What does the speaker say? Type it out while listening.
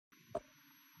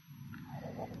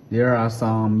There are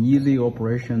some easy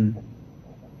operations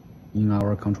in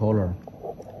our controller.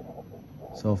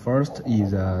 So first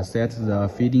is set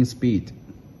the feeding speed.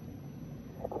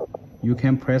 You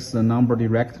can press the number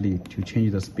directly to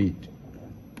change the speed.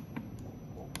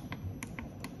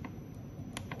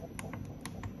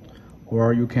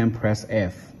 Or you can press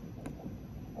F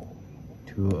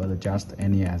to adjust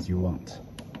any as you want.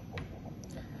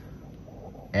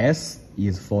 S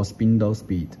is for spindle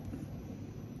speed.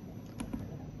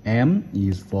 M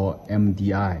is for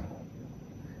MDI.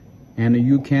 And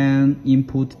you can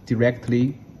input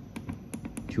directly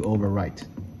to overwrite.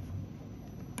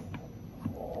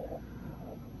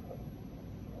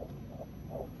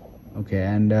 Okay,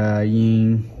 and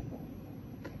in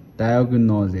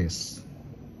diagnosis,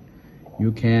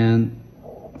 you can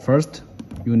first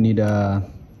you need a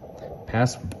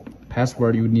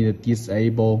password. You need to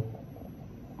disable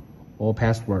all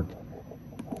password,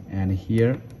 and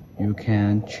here you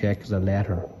can check the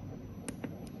letter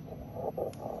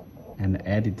and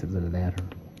edit the letter.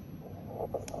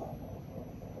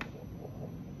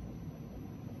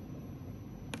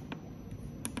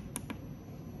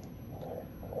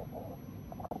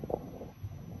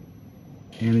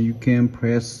 And you can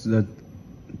press the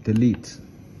delete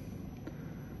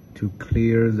to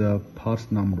clear the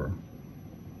part number.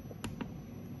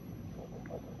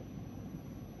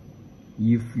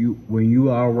 When you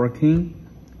are working,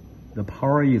 the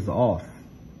power is off,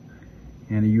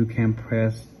 and you can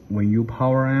press, when you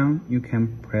power on, you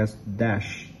can press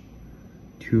dash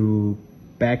to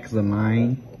back the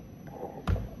line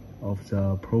of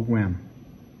the program.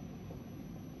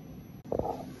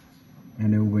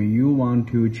 And when you want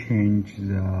to change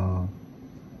the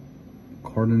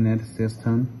coordinate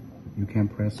system, you can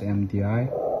press MDI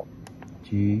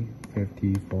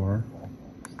G54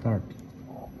 start.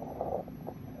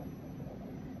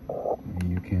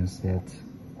 And you can set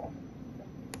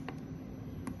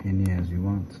any as you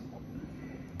want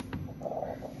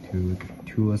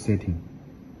to a setting.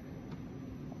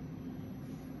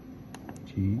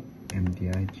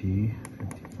 MDI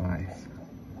G55.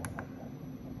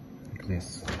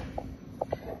 This.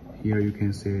 Here you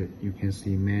can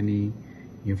see many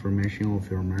information of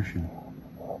your machine.